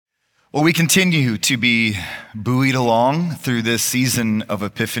Well, we continue to be buoyed along through this season of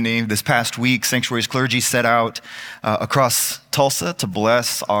Epiphany. This past week, Sanctuary's clergy set out across Tulsa to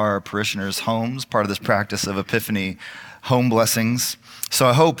bless our parishioners' homes, part of this practice of Epiphany home blessings. So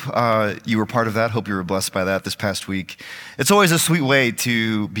I hope you were part of that. Hope you were blessed by that this past week. It's always a sweet way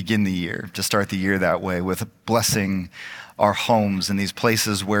to begin the year, to start the year that way with blessing our homes in these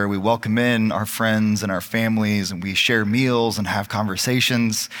places where we welcome in our friends and our families, and we share meals and have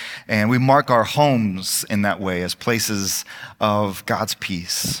conversations, and we mark our homes in that way as places of God's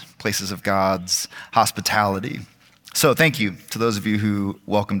peace, places of God's hospitality. So thank you to those of you who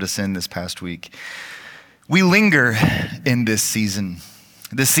welcomed us in this past week. We linger in this season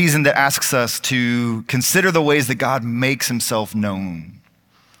that asks us to consider the ways that God makes himself known,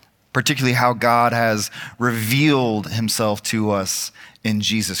 particularly how God has revealed himself to us in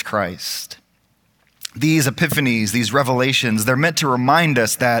Jesus Christ. These epiphanies, these revelations, they're meant to remind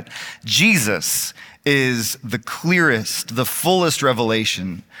us that Jesus is the clearest, the fullest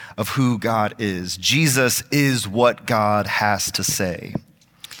revelation of who God is. Jesus is what God has to say.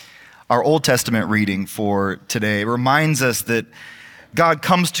 Our Old Testament reading for today reminds us that God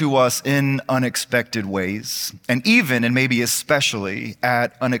comes to us in unexpected ways, and even and maybe especially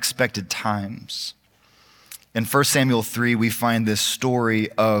at unexpected times. In 1 Samuel 3, we find this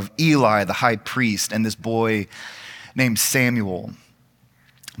story of Eli, the high priest, and this boy named Samuel.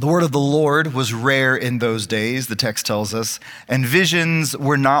 The word of the Lord was rare in those days, the text tells us, and visions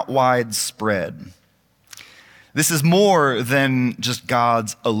were not widespread. This is more than just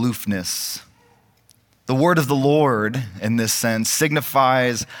God's aloofness. The word of the Lord, in this sense,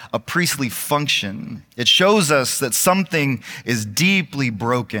 signifies a priestly function. It shows us that something is deeply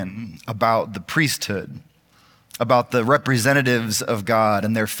broken about the priesthood, about the representatives of God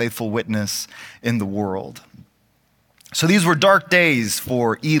and their faithful witness in the world. So these were dark days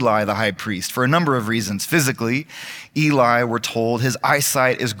for Eli, the high priest, for a number of reasons. Physically, Eli, we're told, his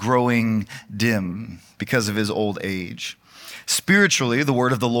eyesight is growing dim because of his old age. Spiritually, the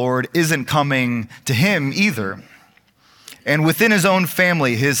word of the Lord isn't coming to him either. And within his own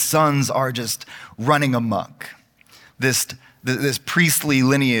family, his sons are just running amok. This priestly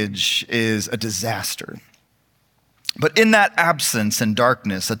lineage is a disaster. But in that absence and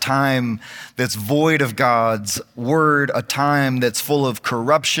darkness, a time that's void of God's word, a time that's full of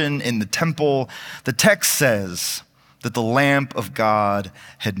corruption in the temple, the text says that the lamp of God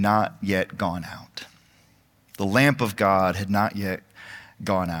had not yet gone out. The lamp of God had not yet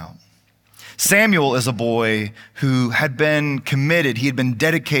gone out. Samuel is a boy who had been committed. He had been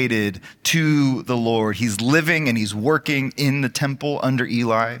dedicated to the Lord. He's living and he's working in the temple under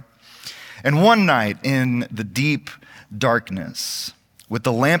Eli. And one night in the deep darkness, with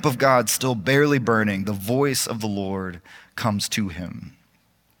the lamp of God still barely burning, the voice of the Lord comes to him.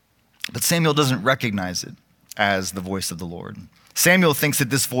 But Samuel doesn't recognize it as the voice of the Lord. Samuel thinks that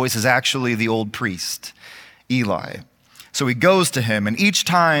this voice is actually the old priest, Eli. So he goes to him, and each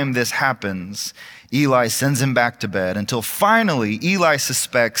time this happens, Eli sends him back to bed until finally Eli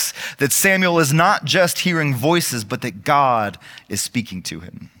suspects that Samuel is not just hearing voices, but that God is speaking to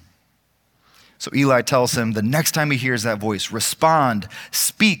him. So Eli tells him the next time he hears that voice, respond,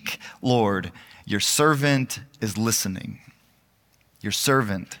 speak, Lord, your servant is listening. Your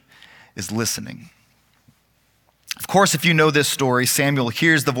servant is listening. Of course, if you know this story, Samuel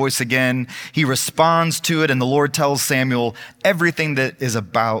hears the voice again, he responds to it, and the Lord tells Samuel everything that is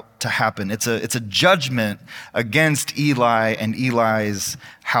about to happen. It's a judgment against Eli and Eli's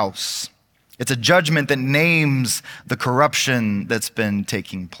house. It's a judgment that names the corruption that's been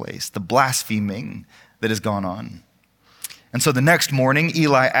taking place, the blaspheming that has gone on. And so the next morning,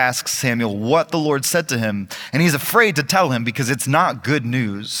 Eli asks Samuel what the Lord said to him, and he's afraid to tell him because it's not good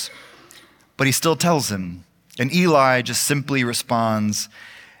news, but he still tells him. And Eli just simply responds,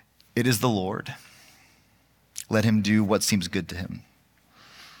 "It is the Lord. Let him do what seems good to him."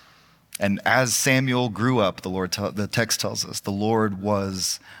 And as Samuel grew up, the text tells us, the Lord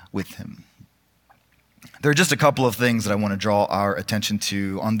was with him. There are just a couple of things that I want to draw our attention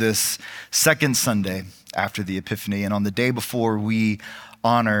to on this second Sunday after the Epiphany and on the day before we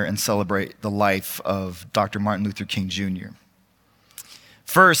honor and celebrate the life of Dr. Martin Luther King Jr.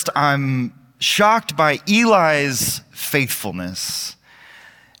 First, I'm shocked by Eli's faithfulness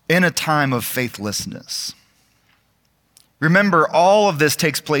in a time of faithlessness. Remember, all of this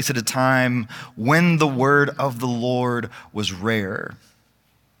takes place at a time when the word of the Lord was rare.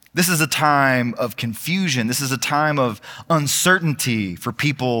 This is a time of confusion. This is a time of uncertainty for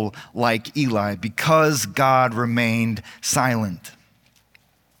people like Eli because God remained silent.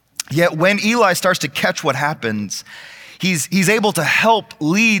 Yet when Eli starts to catch what happens, He's able to help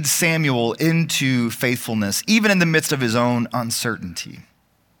lead Samuel into faithfulness, even in the midst of his own uncertainty.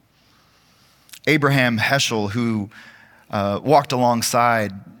 Abraham Heschel, who walked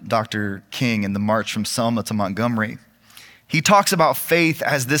alongside Dr. King in the march from Selma to Montgomery, he talks about faith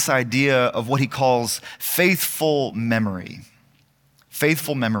as this idea of what he calls faithful memory.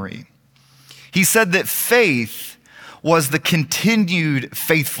 Faithful memory. He said that faith was the continued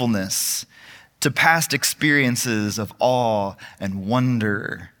faithfulness to past experiences of awe and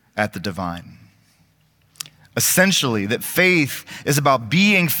wonder at the divine. Essentially, that faith is about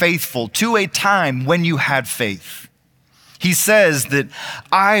being faithful to a time when you had faith. He says that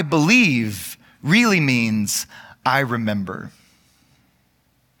I believe really means I remember.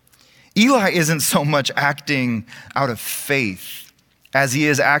 Eli isn't so much acting out of faith as he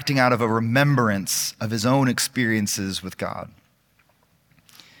is acting out of a remembrance of his own experiences with God.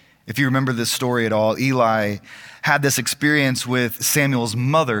 If you remember this story at all, Eli had this experience with Samuel's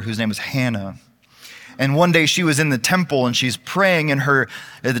mother, whose name was Hannah. And one day she was in the temple and she's praying, and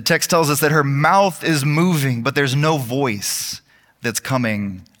the text tells us that her mouth is moving, but there's no voice that's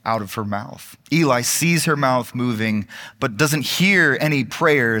coming out of her mouth. Eli sees her mouth moving, but doesn't hear any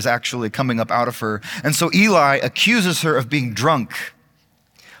prayers actually coming up out of her. And so Eli accuses her of being drunk.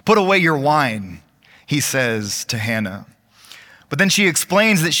 "Put away your wine," he says to Hannah. But then she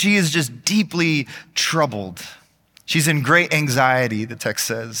explains that she is just deeply troubled. She's in great anxiety, the text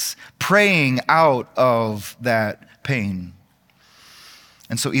says, praying out of that pain.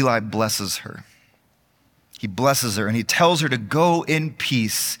 And so Eli blesses her. He blesses her and he tells her to go in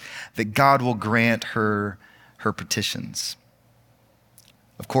peace, that God will grant her her petitions.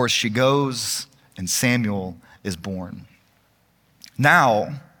 Of course, she goes and Samuel is born.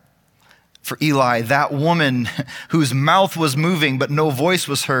 Now, for Eli, that woman whose mouth was moving but no voice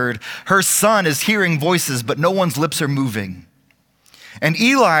was heard, her son is hearing voices but no one's lips are moving. And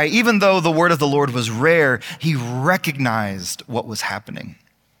Eli, even though the word of the Lord was rare, he recognized what was happening.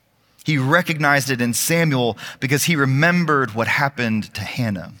 He recognized it in Samuel because he remembered what happened to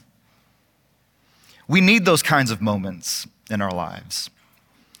Hannah. We need those kinds of moments in our lives.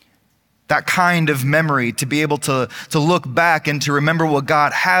 That kind of memory to be able to look back and to remember what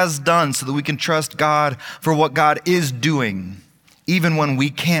God has done so that we can trust God for what God is doing, even when we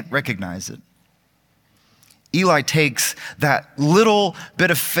can't recognize it. Eli takes that little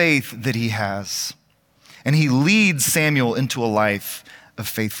bit of faith that he has, and he leads Samuel into a life of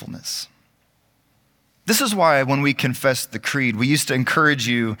faithfulness. This is why when we confess the creed, we used to encourage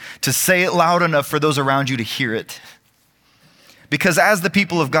you to say it loud enough for those around you to hear it. Because as the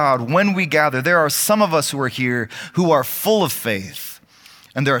people of God, when we gather, there are some of us who are here who are full of faith,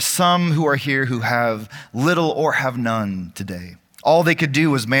 and there are some who are here who have little or have none today. All they could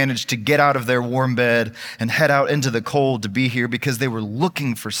do was manage to get out of their warm bed and head out into the cold to be here because they were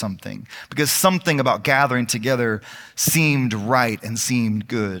looking for something, because something about gathering together seemed right and seemed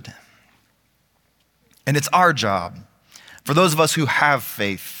good. And it's our job, for those of us who have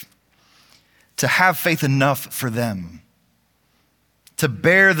faith, to have faith enough for them, to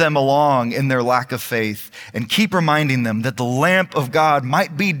bear them along in their lack of faith and keep reminding them that the lamp of God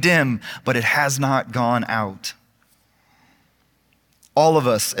might be dim, but it has not gone out. All of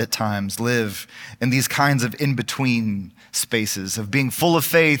us at times live in these kinds of in-between spaces of being full of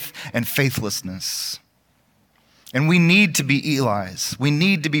faith and faithlessness. And we need to be Eli's. We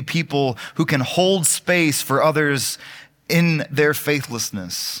need to be people who can hold space for others in their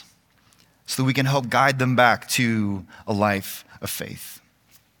faithlessness so that we can help guide them back to a life of faith.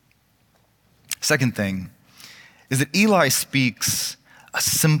 Second thing is that Eli speaks a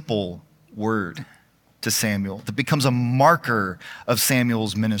simple word to Samuel that becomes a marker of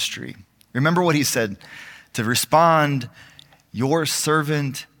Samuel's ministry. Remember what he said, to respond, "Your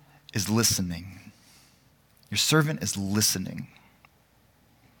servant is listening." Your servant is listening.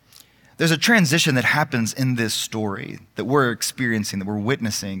 There's a transition that happens in this story that we're experiencing, that we're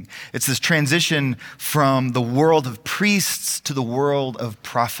witnessing. It's this transition from the world of priests to the world of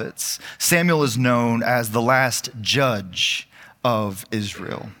prophets. Samuel is known as the last judge of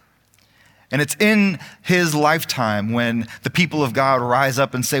Israel. And it's in his lifetime when the people of God rise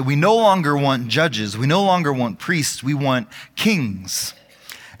up and say, we no longer want judges, we no longer want priests, we want kings.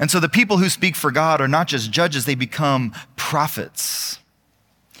 And so the people who speak for God are not just judges, they become prophets.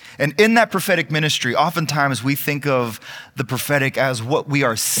 And in that prophetic ministry, oftentimes we think of the prophetic as what we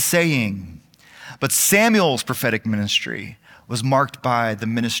are saying. But Samuel's prophetic ministry was marked by the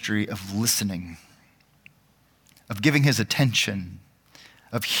ministry of listening, of giving his attention,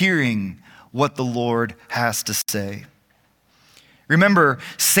 of hearing what the Lord has to say. Remember,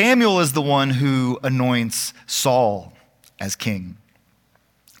 Samuel is the one who anoints Saul as king.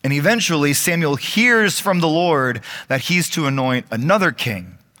 And eventually Samuel hears from the Lord that he's to anoint another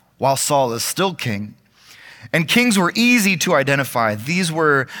king while Saul is still king. And kings were easy to identify. These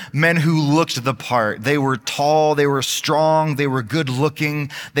were men who looked the part. They were tall, they were strong, they were good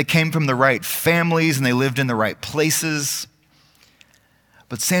looking. They came from the right families and they lived in the right places.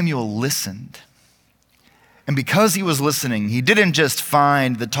 But Samuel listened. And because he was listening, he didn't just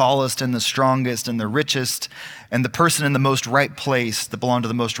find the tallest and the strongest and the richest and the person in the most right place that belonged to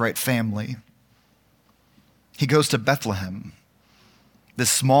the most right family. He goes to Bethlehem, this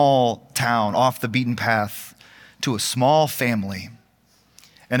small town off the beaten path, to a small family,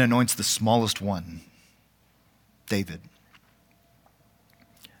 and anoints the smallest one, David.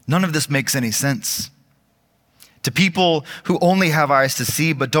 None of this makes any sense. To people who only have eyes to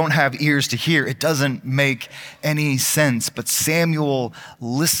see but don't have ears to hear, it doesn't make any sense. But Samuel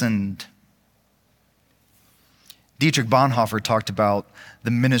listened. Dietrich Bonhoeffer talked about the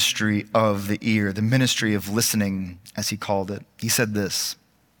ministry of the ear, the ministry of listening, as he called it. He said this: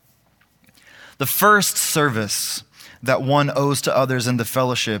 the first service that one owes to others in the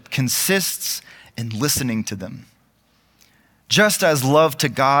fellowship consists in listening to them. Just as love to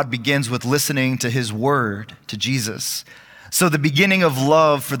God begins with listening to his word, to Jesus, so the beginning of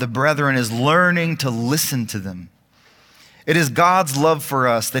love for the brethren is learning to listen to them. It is God's love for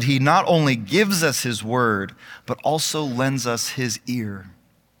us that he not only gives us his word, but also lends us his ear.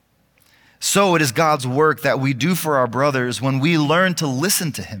 So it is God's work that we do for our brothers when we learn to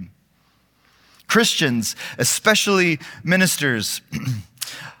listen to him. Christians, especially ministers,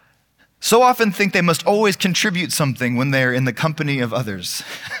 so often think they must always contribute something when they're in the company of others.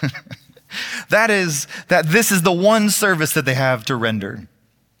 That this is the one service that they have to render.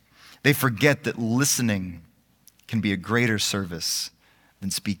 They forget that listening can be a greater service than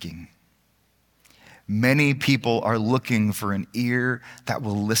speaking. Many people are looking for an ear that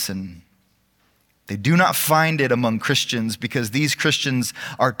will listen. They do not find it among Christians because these Christians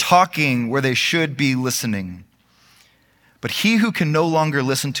are talking where they should be listening. But he who can no longer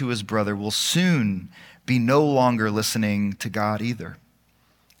listen to his brother will soon be no longer listening to God either.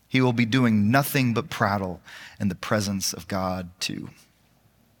 He will be doing nothing but prattle in the presence of God too.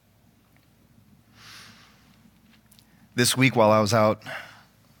 This week while I was out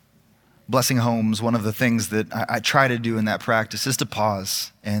blessing homes, one of the things that I try to do in that practice is to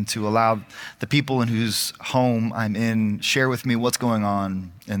pause and to allow the people in whose home I'm in share with me what's going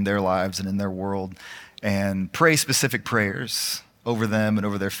on in their lives and in their world, and pray specific prayers over them and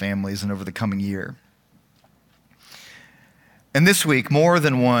over their families and over the coming year. And this week, more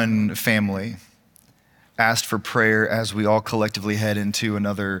than one family asked for prayer as we all collectively head into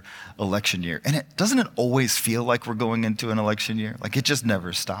another election year. And doesn't it always feel like we're going into an election year? Like it just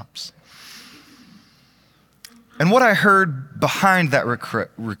never stops. And what I heard behind that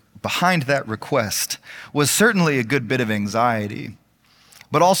request was certainly a good bit of anxiety,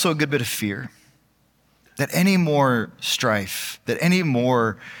 but also a good bit of fear. That any more strife, that any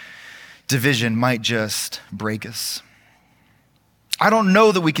more division might just break us. I don't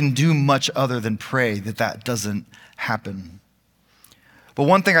know that we can do much other than pray that doesn't happen. But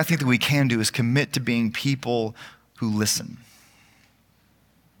one thing I think that we can do is commit to being people who listen.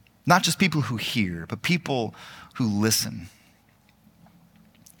 Not just people who hear, but people who listen.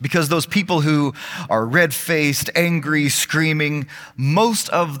 Because those people who are red-faced, angry, screaming, most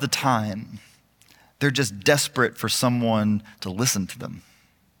of the time, they're just desperate for someone to listen to them.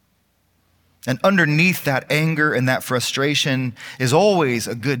 And underneath that anger and that frustration is always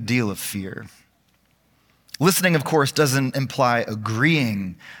a good deal of fear. Listening, of course, doesn't imply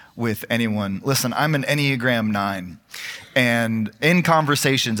agreeing with anyone. Listen, I'm an Enneagram 9. And in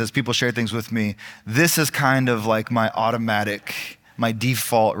conversations, as people share things with me, this is kind of like my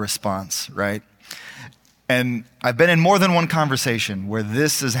default response, right? And I've been in more than one conversation where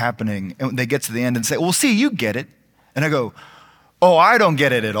this is happening, and they get to the end and say, well, see, you get it. And I go, oh, I don't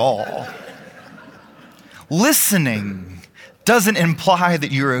get it at all. Listening doesn't imply that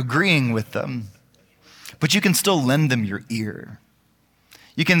you're agreeing with them, but you can still lend them your ear.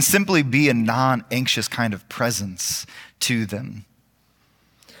 You can simply be a non-anxious kind of presence to them.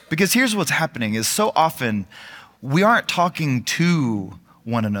 Because here's what's happening is so often we aren't talking to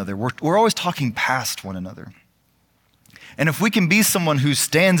one another. We're always talking past one another. And if we can be someone who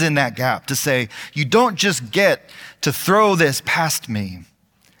stands in that gap to say, you don't just get to throw this past me.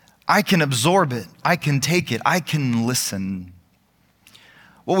 I can absorb it. I can take it. I can listen.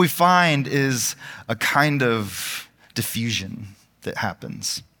 What we find is a kind of diffusion that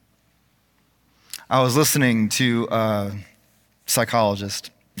happens. I was listening to a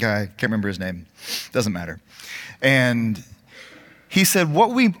psychologist, guy, can't remember his name, doesn't matter. And he said,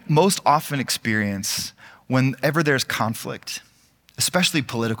 what we most often experience whenever there's conflict, especially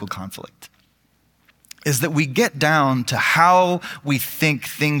political conflict, is that we get down to how we think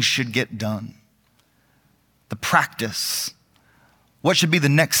things should get done, the practice, what should be the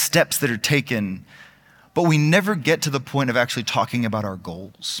next steps that are taken, but we never get to the point of actually talking about our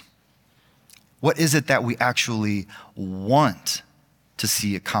goals. What is it that we actually want to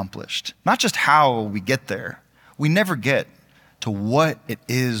see accomplished? Not just how we get there. We never get to what it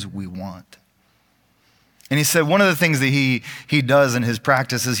is we want. And he said one of the things that he does in his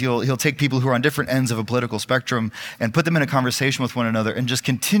practice is he'll take people who are on different ends of a political spectrum and put them in a conversation with one another and just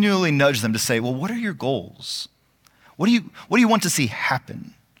continually nudge them to say, well, what are your goals? What do you want to see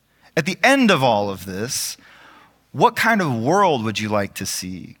happen? At the end of all of this, what kind of world would you like to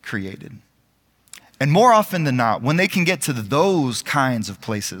see created? And more often than not, when they can get to those kinds of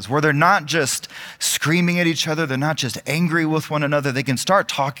places where they're not just screaming at each other, they're not just angry with one another, they can start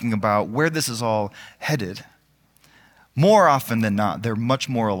talking about where this is all headed. More often than not, they're much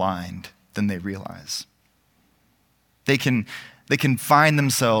more aligned than they realize. They can find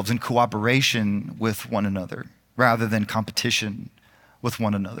themselves in cooperation with one another rather than competition with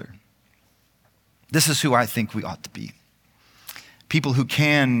one another. This is who I think we ought to be. People who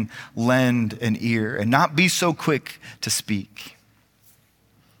can lend an ear and not be so quick to speak.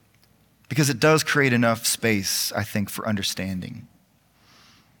 Because it does create enough space, I think, for understanding.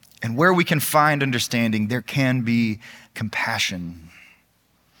 And where we can find understanding, there can be compassion.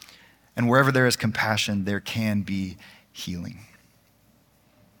 And wherever there is compassion, there can be healing.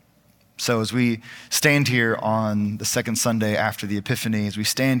 So as we stand here on the second Sunday after the Epiphany, as we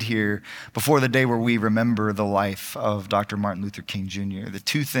stand here before the day where we remember the life of Dr. Martin Luther King Jr., the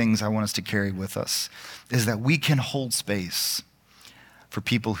two things I want us to carry with us is that we can hold space for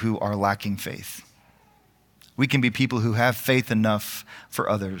people who are lacking faith. We can be people who have faith enough for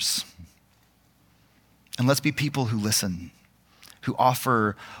others. And let's be people who listen, who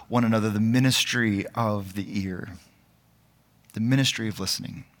offer one another the ministry of the ear, the ministry of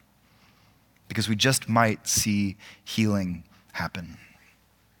listening. Because we just might see healing happen.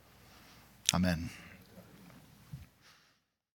 Amen.